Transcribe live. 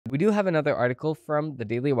We do have another article from the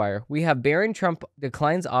Daily Wire. We have Barron Trump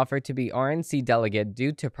declines offer to be RNC delegate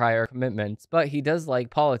due to prior commitments, but he does like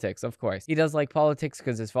politics, of course. He does like politics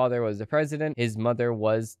because his father was the president, his mother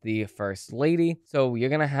was the first lady. So you're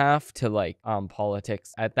gonna have to like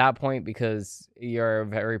politics at that point because you're a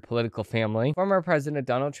very political family. Former President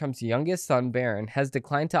Donald Trump's youngest son, Barron, has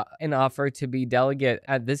declined an offer to be delegate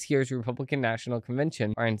at this year's Republican National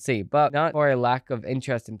Convention, RNC, but not for a lack of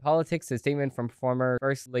interest in politics. A statement from former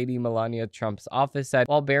First Lady Melania Trump's office said,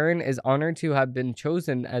 while Barron is honored to have been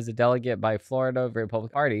chosen as a delegate by Florida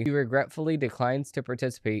Republican Party, he regretfully declines to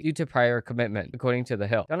participate due to prior commitment, according to The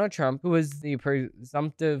Hill. Donald Trump, who is the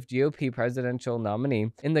presumptive GOP presidential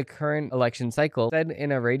nominee in the current election cycle, said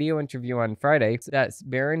in a radio interview on Friday that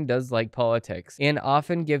Barron does like politics and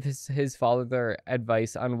often gives his father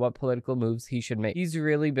advice on what political moves he should make. He's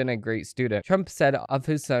really been a great student, Trump said of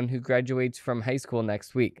his son, who graduates from high school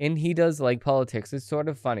next week. And he does like politics. It's sort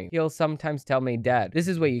of funny. He'll sometimes tell me, Dad, this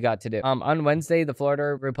is what you got to do. On Wednesday, the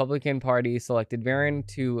Florida Republican Party selected Barron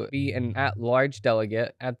to be an at-large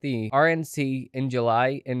delegate at the RNC in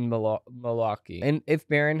July in Milwaukee. And if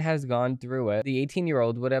Barron has gone through it, the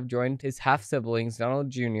 18-year-old would have joined his half-siblings, Donald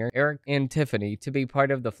Jr., Eric, and Tiffany, to be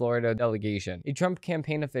part of the Florida delegation. A Trump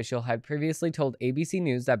campaign official had previously told ABC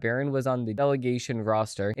News that Barron was on the delegation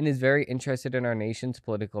roster and is very interested in our nation's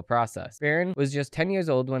political process. Barron was just 10 years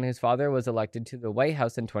old when his father was elected to the White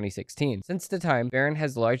House in 2016. Since the time, Barron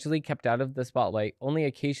has largely kept out of the spotlight, only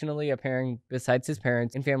occasionally appearing besides his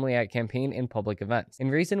parents and family at campaign and public events.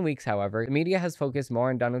 In recent weeks, however, the media has focused more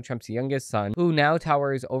on Donald Trump's youngest son, who now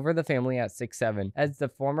towers over the family at 6'7", as the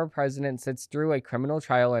former president sits through a criminal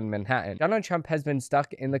trial in Manhattan. Donald Trump has been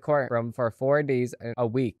stuck in the courtroom for 4 days a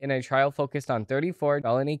week in a trial focused on 34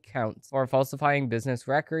 felony counts for falsifying business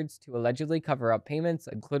records to allegedly cover up payments,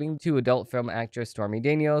 including to adult film actress Stormy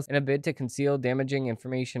Daniels, in a bid to conceal damaging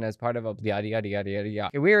information as part of a yada yada yada yada yada.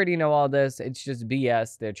 Okay, we already know all this. It's just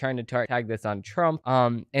BS. They're trying to tag this on Trump.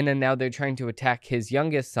 And then now they're trying to attack his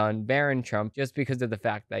youngest son, Barron Trump, just because of the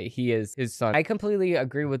fact that he is his son. I completely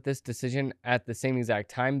agree with this decision at the same exact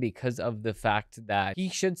time because of the fact that he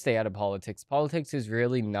should stay out of politics. Politics is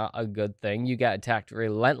really not a good thing. You get attacked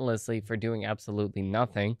relentlessly for doing absolutely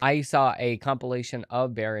nothing. I saw a compilation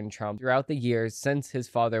of Barron Trump throughout the years since his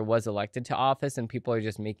father was elected to office, and people are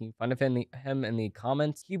just making fun of him in the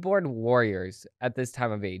comments. Keyboard warriors at this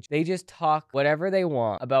time of age. They just talk whatever they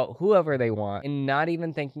want about whoever they want and not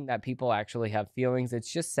even thinking that people actually have feelings.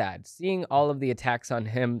 It's just sad seeing all of the attacks on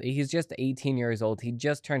him. He's just 18 years old. He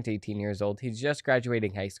just turned 18 years old. He's just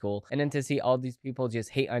graduating high school. And then to see all these people just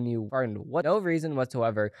hate on you for no reason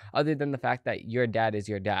whatsoever other than the fact that your dad is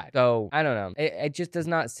your dad. So I don't know. It just does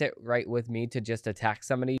not sit right with me to just attack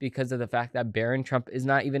somebody because of the fact that Barron Trump is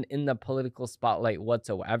not even in the political spotlight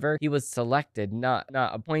whatsoever. He was selected, not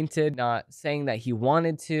appointed, not saying that he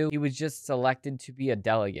wanted to. He was just selected to be a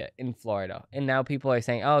delegate in Florida. And now people are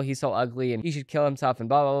saying, oh, he's so ugly and he should kill himself and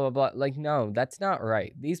blah, blah, blah, blah. Like, no, that's not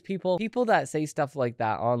right. These people that say stuff like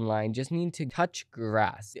that online just need to touch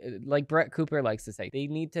grass. Like Brett Cooper likes to say, they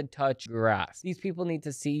need to touch grass. These people need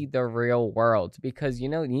to see the real world because, you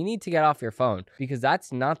know, you need to get off your phone because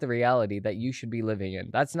that's not the reality that you should be living in.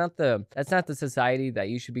 That's not the society that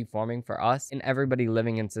you should be forming for us and everybody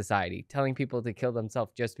living in society, telling people to kill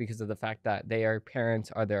themselves just because of the fact that their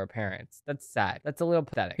parents are their parents. That's sad. That's a little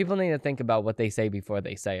pathetic. People need to think about what they say before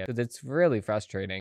they say it because it's really frustrating.